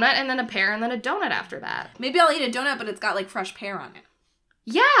donut and then a pear and then a donut after that. Maybe I'll eat a donut, but it's got like fresh pear on it.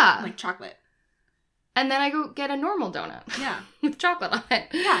 Yeah. Like chocolate. And then I go get a normal donut. Yeah. With chocolate on it.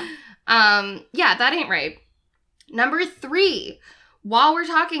 Yeah. Yeah, that ain't right. Number 3. While we're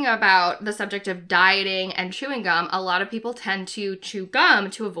talking about the subject of dieting and chewing gum, a lot of people tend to chew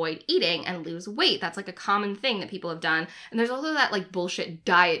gum to avoid eating and lose weight. That's like a common thing that people have done. And there's also that like bullshit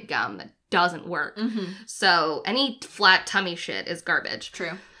diet gum that doesn't work. Mm-hmm. So any flat tummy shit is garbage.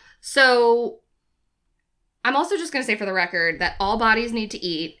 True. So I'm also just going to say for the record that all bodies need to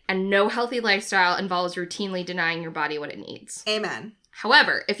eat, and no healthy lifestyle involves routinely denying your body what it needs. Amen.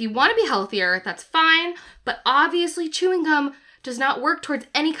 However, if you want to be healthier, that's fine, but obviously chewing gum does not work towards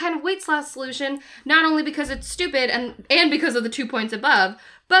any kind of weight loss solution, not only because it's stupid and because of the 2 points above,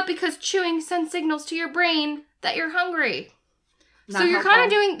 but because chewing sends signals to your brain that you're hungry. So you're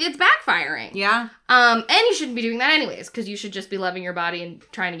kind of it's backfiring. Yeah. And you shouldn't be doing that anyways, because you should just be loving your body and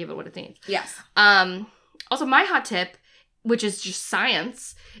trying to give it what it needs. Yes. Also, my hot tip, which is just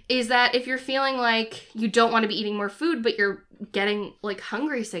science, is that if you're feeling like you don't want to be eating more food, but you're getting, like,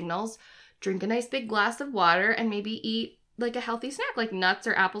 hungry signals, drink a nice big glass of water and maybe eat, like, a healthy snack, like nuts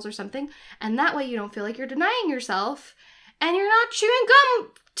or apples or something. And that way you don't feel like you're denying yourself and you're not chewing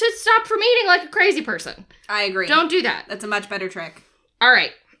gum to stop from eating like a crazy person. I agree. Don't do that. That's a much better trick. All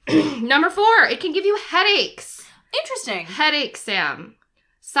right. Number 4, it can give you headaches. Interesting. Headaches, Sam.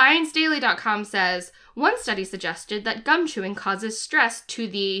 ScienceDaily.com says, one study suggested that gum chewing causes stress to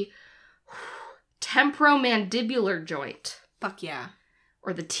the temporomandibular joint. Fuck yeah.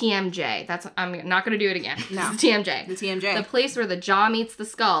 Or the TMJ. I'm not going to do it again. No. It's TMJ. The TMJ. The place where the jaw meets the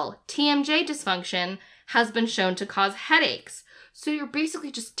skull. TMJ dysfunction has been shown to cause headaches. So you're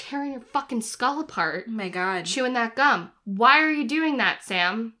basically just tearing your fucking skull apart. Oh my god. Chewing that gum. Why are you doing that,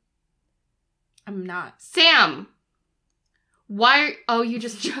 Sam? I'm not. Sam! Why? Oh, you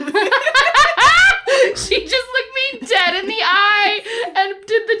just... She just looked me dead in the eye and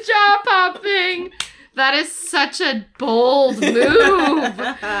did the jaw pop thing. That is such a bold move.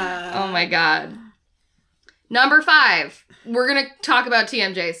 Oh my god. Number 5. We're going to talk about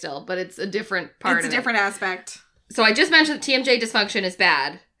TMJ still, but it's a different part of it. It's a different aspect. So I just mentioned that TMJ dysfunction is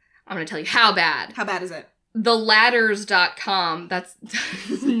bad. I'm going to tell you how bad. How bad is it? Theladders.com. That's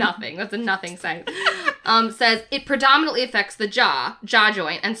nothing. That's a nothing site. Says it predominantly affects the jaw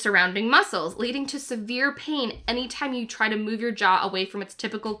joint, and surrounding muscles, leading to severe pain anytime you try to move your jaw away from its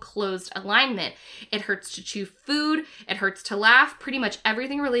typical closed alignment. It hurts to chew food. It hurts to laugh. Pretty much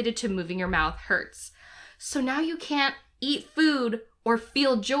everything related to moving your mouth hurts. So now you can't eat food or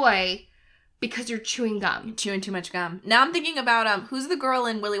feel joy because you're chewing gum. Chewing too much gum. Now I'm thinking about, who's the girl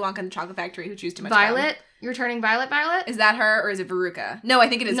in Willy Wonka and the Chocolate Factory who chews too much gum? Violet? You're turning Violet? Is that her, or is it Veruca? No, I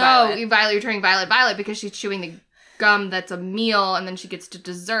think it is Violet. No, Violet, you're turning Violet because she's chewing the gum that's a meal, and then she gets to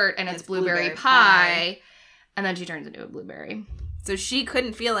dessert, and it's blueberry pie, and then she turns into a blueberry. So she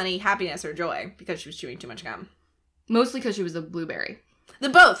couldn't feel any happiness or joy because she was chewing too much gum. Mostly because she was a blueberry. The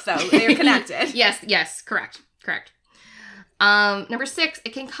both, though. They're connected. Yes, correct. Number 6,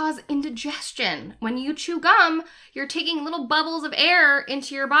 it can cause indigestion. When you chew gum, you're taking little bubbles of air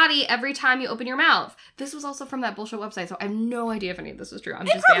into your body every time you open your mouth. This was also from that bullshit website, so I have no idea if any of this is true.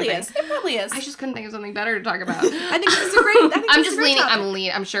 It probably is. I just couldn't think of something better to talk about. I think this is a great.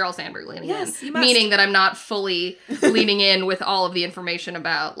 I'm Sheryl Sandberg leaning in. You must. Meaning that I'm not fully leaning in with all of the information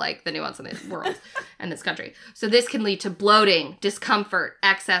about like the nuance in the world and this country. So this can lead to bloating, discomfort,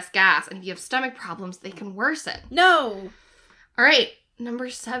 excess gas, and if you have stomach problems, they can worsen. No. All right, number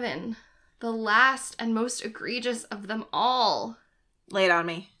 7, the last and most egregious of them all. Lay it on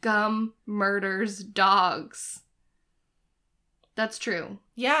me. Gum murders dogs. That's true.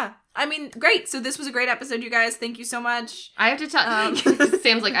 Yeah. I mean, great. So this was a great episode, you guys. Thank you so much. I have to tell...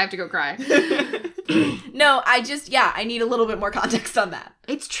 Sam's like, I have to go cry. No, I need a little bit more context on that.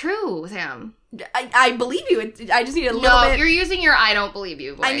 It's true, Sam. I believe you. I just need a little bit. No, you're using your I don't believe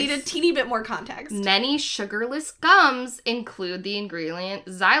you voice. I need a teeny bit more context. Many sugarless gums include the ingredient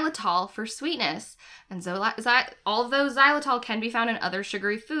xylitol for sweetness. And although xylitol can be found in other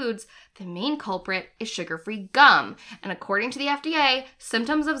sugary foods, the main culprit is sugar-free gum. And according to the FDA,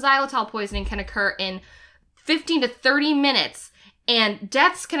 symptoms of xylitol poisoning can occur in 15 to 30 minutes. And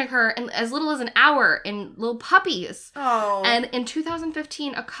deaths can occur in as little as an hour in little puppies. Oh. And in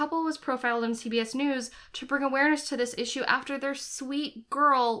 2015, a couple was profiled on CBS News to bring awareness to this issue after their sweet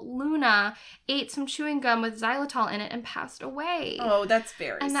girl, Luna, ate some chewing gum with xylitol in it and passed away. Oh, that's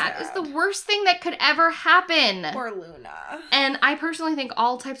very sad. And that is the worst thing that could ever happen. Poor Luna. And I personally think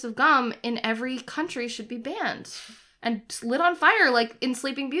all types of gum in every country should be banned. And lit on fire, like in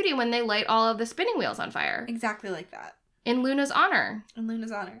Sleeping Beauty when they light all of the spinning wheels on fire. Exactly like that. In Luna's honor. In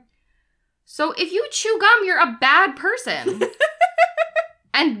Luna's honor. So if you chew gum, you're a bad person.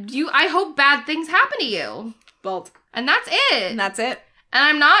 And I hope bad things happen to you. Bold. And that's it. And that's it. And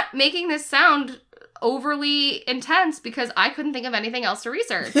I'm not making this sound overly intense because I couldn't think of anything else to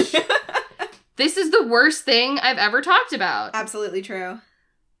research. This is the worst thing I've ever talked about. Absolutely true.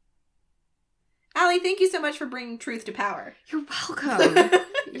 Allie, thank you so much for bringing truth to power. You're welcome.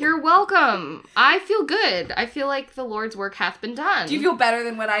 You're welcome. I feel good. I feel like the Lord's work hath been done. Do you feel better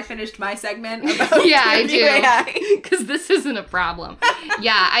than when I finished my segment about Yeah, I do. Because this isn't a problem.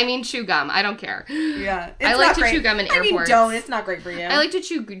 Yeah, I mean, chew gum. I don't care. Yeah. I like to chew gum in airports. I mean, don't. It's not great for you. I like to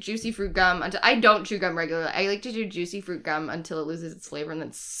chew juicy fruit gum until... I don't chew gum regularly. I like to chew juicy fruit gum until it loses its flavor and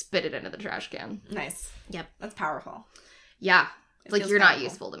then spit it into the trash can. Nice. Yep. That's powerful. Yeah. It's like, you're powerful. not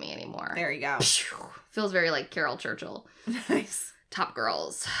useful to me anymore. There you go. Feels very like Carol Churchill. Nice. Top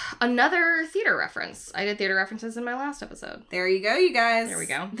Girls. Another theater reference. I did theater references in my last episode. There you go, you guys. There we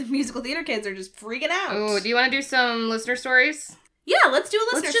go. The musical theater kids are just freaking out. Oh, do you want to do some listener stories? Yeah, let's do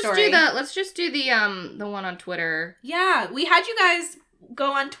a listener story. Let's just do the one on Twitter. Yeah, we had you guys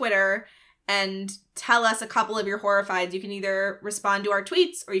go on Twitter and tell us a couple of your horrifieds. You can either respond to our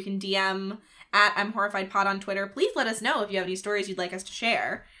tweets or you can DM at I'm Horrified Pod on Twitter. Please let us know if you have any stories you'd like us to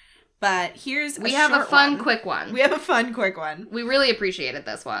share. But here's We have a fun, quick one. We really appreciated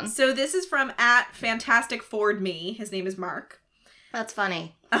this one. So this is from at Fantastic Ford Me. His name is Mark. That's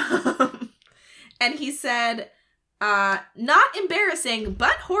funny. And he said, not embarrassing,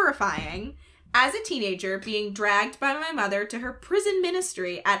 but horrifying. As a teenager, being dragged by my mother to her prison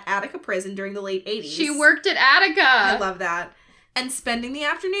ministry at Attica Prison during the late 80s. She worked at Attica. I love that. And spending the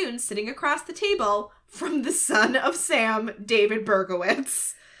afternoon sitting across the table from the son of Sam, David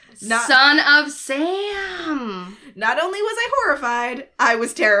Berkowitz. Son of Sam. Not only was I horrified, I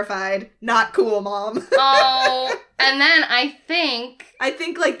was terrified. Not cool, Mom. Oh, and then I think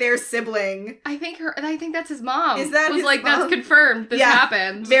like their sibling. I think that's his mom. Is that his like, mom? That's confirmed. This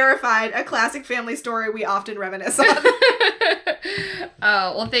happened. Verified. A classic family story we often reminisce on.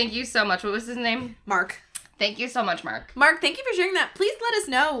 Oh, well, thank you so much. What was his name? Mark. Thank you so much, Mark. Mark, thank you for sharing that. Please let us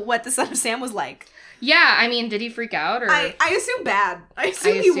know what the son of Sam was like. Yeah, I mean, did he freak out? Or I assume bad. I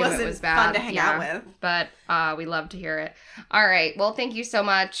assume he it wasn't was bad. fun to hang out with. But we love to hear it. All right. Well, thank you so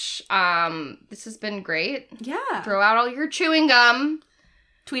much. This has been great. Yeah. Throw out all your chewing gum.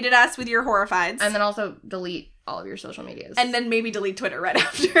 Tweet at us with your horrifieds. And then also delete all of your social medias. And then maybe delete Twitter right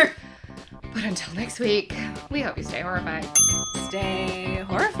after. But until next week, we hope you stay horrified. Stay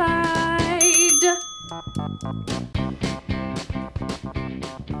horrified.